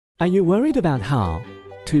Are you worried about how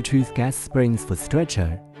to choose gas springs for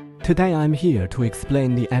stretcher? Today I'm here to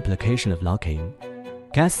explain the application of locking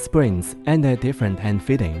gas springs and their different end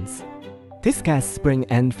fittings. This gas spring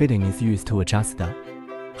end fitting is used to adjust the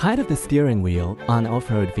height of the steering wheel on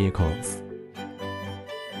off-road vehicles.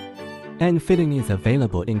 End fitting is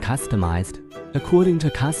available and customized according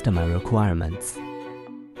to customer requirements.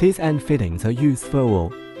 These end fittings are used for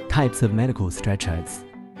all types of medical stretchers.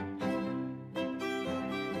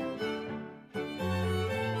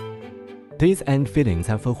 These end fittings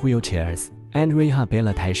are for wheelchairs and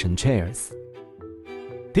rehabilitation chairs.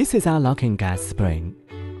 This is our locking gas spring,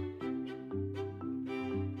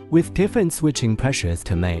 with different switching pressures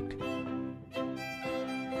to make.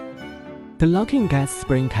 The locking gas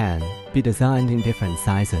spring can be designed in different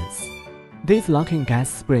sizes. These locking gas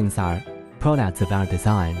springs are products of our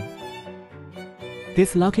design.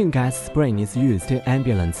 This locking gas spring is used in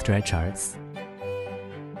ambulance stretchers.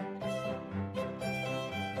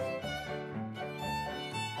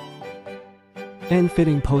 End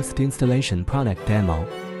fitting post-installation product demo.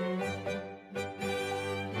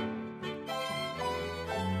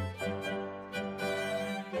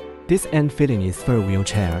 This end fitting is for a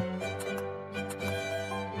wheelchair.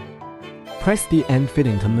 Press the end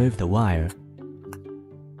fitting to move the wire.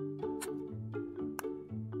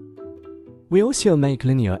 We also make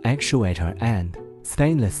linear actuator and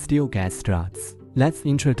stainless steel gas struts. Let's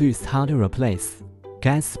introduce how to replace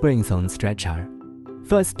gas springs on stretcher.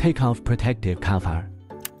 First, take off protective cover.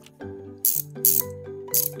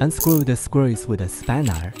 Unscrew the screws with a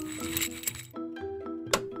spanner.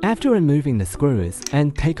 After removing the screws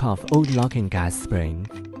and take off old locking gas spring,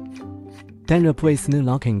 then replace new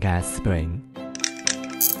locking gas spring.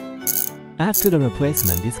 After the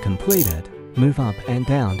replacement is completed, move up and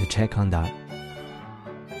down to check on the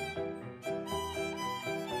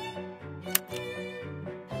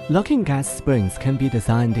locking gas springs can be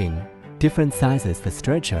designed in different sizes for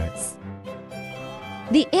stretchers.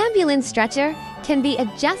 The ambulance stretcher can be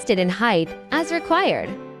adjusted in height as required.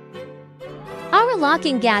 Our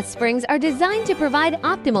locking gas springs are designed to provide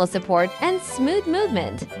optimal support and smooth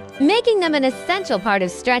movement, making them an essential part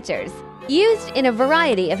of stretchers, used in a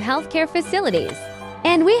variety of healthcare facilities.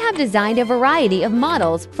 And we have designed a variety of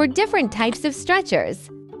models for different types of stretchers.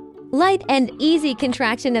 Light and easy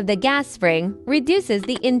contraction of the gas spring reduces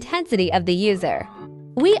the intensity of the user.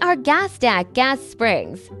 We are Gastac gas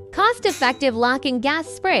springs, cost-effective locking gas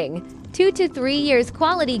spring, 2 to 3 years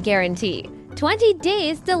quality guarantee, 20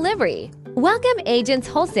 days delivery. Welcome agents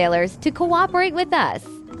wholesalers to cooperate with us.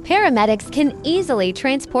 Paramedics can easily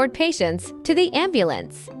transport patients to the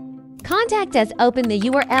ambulance. Contact us, open the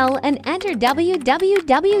URL and enter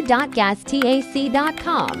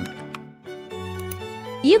www.Gastac.com.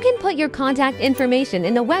 You can put your contact information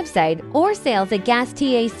in the website or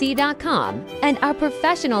sales@Gastac.com, and our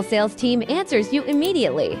professional sales team answers you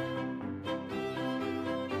immediately.